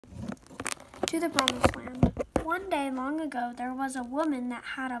to the promised land. One day long ago, there was a woman that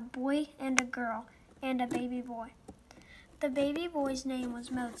had a boy and a girl and a baby boy. The baby boy's name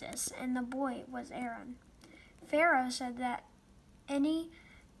was Moses, and the boy was Aaron. Pharaoh said that any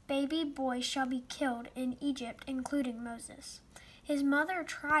baby boy shall be killed in Egypt, including Moses. His mother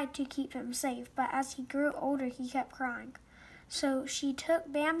tried to keep him safe, but as he grew older, he kept crying. So she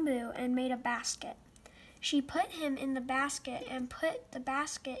took bamboo and made a basket. She put him in the basket and put the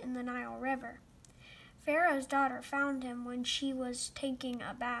basket in the Nile River. Pharaoh's daughter found him when she was taking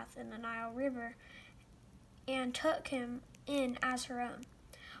a bath in the Nile River and took him in as her own.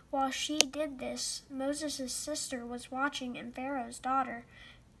 While she did this, Moses' sister was watching, and Pharaoh's daughter,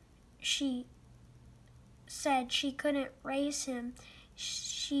 she said she couldn't raise him.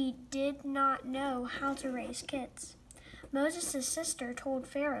 She did not know how to raise kids. Moses' sister told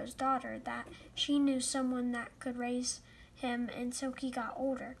Pharaoh's daughter that she knew someone that could raise him until he got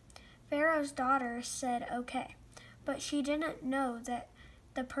older. Pharaoh's daughter said okay, but she didn't know that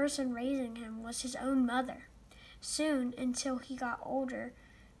the person raising him was his own mother. Soon, until he got older,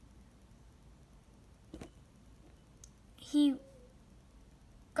 he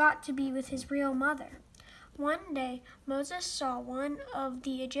got to be with his real mother. One day, Moses saw one of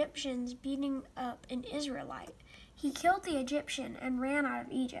the Egyptians beating up an Israelite. He killed the Egyptian and ran out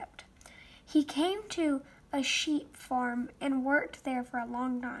of Egypt. He came to a sheep farm and worked there for a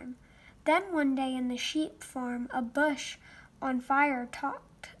long time. Then one day in the sheep farm, a bush on fire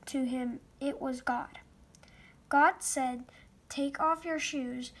talked to him. It was God. God said, "Take off your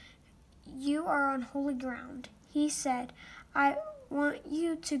shoes. You are on holy ground." He said, "I want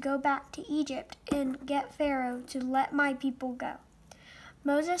you to go back to Egypt and get Pharaoh to let my people go."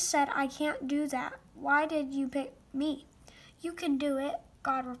 Moses said, "I can't do that. Why did you pick me?" "You can do it,"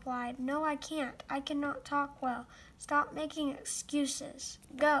 God replied. "No, I can't. I cannot talk well. Stop making excuses.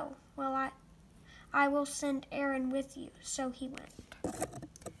 Go. Well, I will send Aaron with you." So he went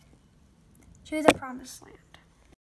to the promised land.